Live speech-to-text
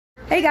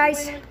Hey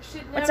guys,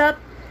 what's up?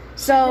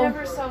 So,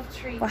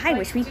 well, hi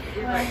Wishme.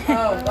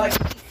 Oh, like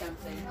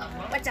something.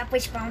 What's up,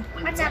 Wishbone?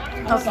 What's up?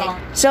 Okay.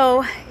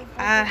 So,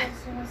 I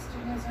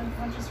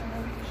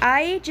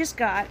just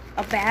got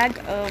a bag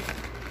of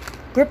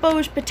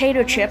Grippo's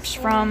potato chips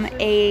from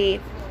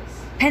a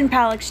pen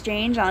pal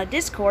exchange on a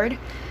Discord.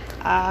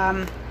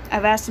 I've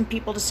asked some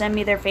people to send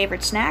me their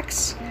favorite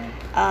snacks.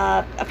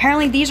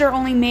 Apparently these are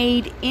only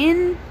made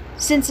in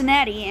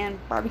Cincinnati, and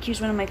barbecue is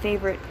one of my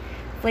favorite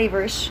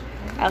flavors.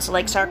 I also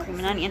like sour cream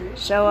and onion.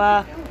 So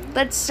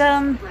let's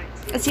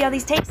see how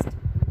these taste.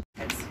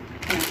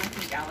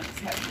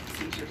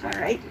 All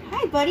right.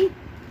 Hi, buddy.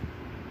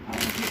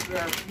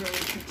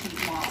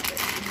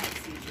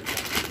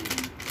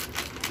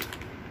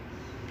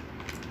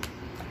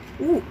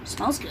 Ooh,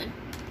 smells good.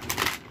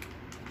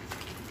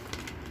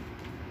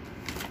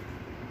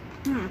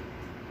 That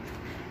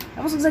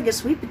almost looks like a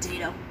sweet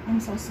potato. I'm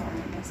so sorry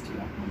I messed you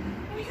up on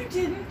that. No, you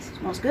didn't.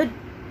 Smells good.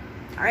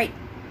 All right.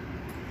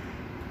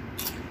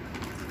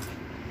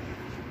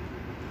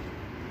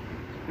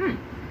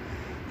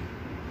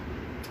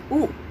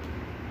 Ooh,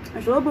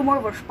 there's a little bit more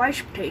of a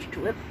spice taste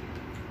to it.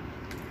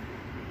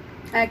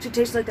 It actually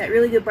tastes like that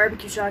really good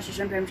barbecue sauce you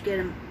sometimes get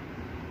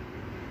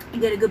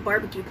at good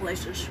barbecue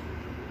places.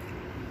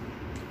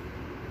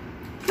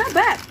 Not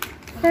bad.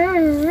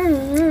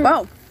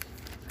 Wow.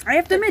 I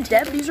have to admit,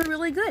 Deb, these are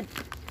really good.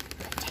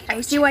 I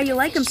see why you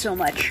like them so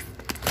much.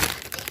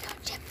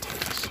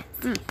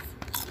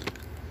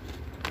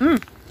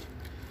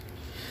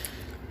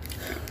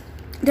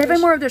 They have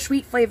more of the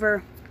sweet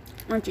flavor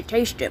once you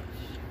taste it. Are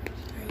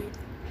you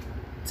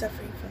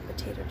suffering from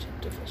potato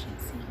chip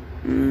deficiency?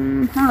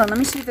 Hold on, let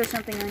me see if there's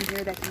something on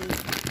here that you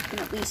can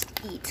at least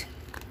eat.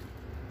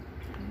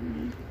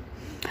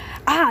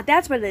 Ah,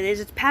 that's what it is.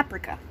 It's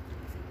paprika.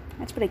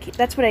 That's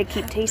what I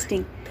keep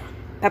tasting.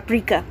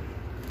 Paprika.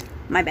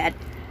 My bad.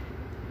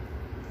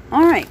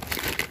 All right.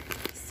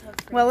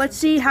 Well, let's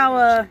see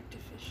how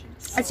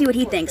let's see what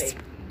he thinks.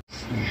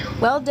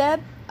 Well,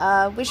 Deb,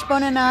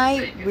 Wishbone and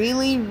I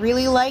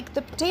really like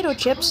the potato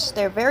chips.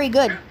 They're very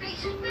good.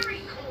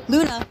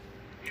 Luna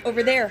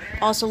over there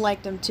also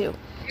liked them too.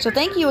 So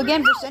thank you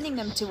again for sending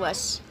them to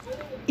us.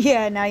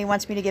 Yeah, now he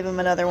wants me to give him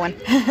another one.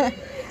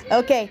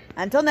 Okay,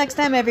 until next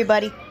time,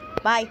 everybody.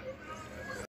 Bye.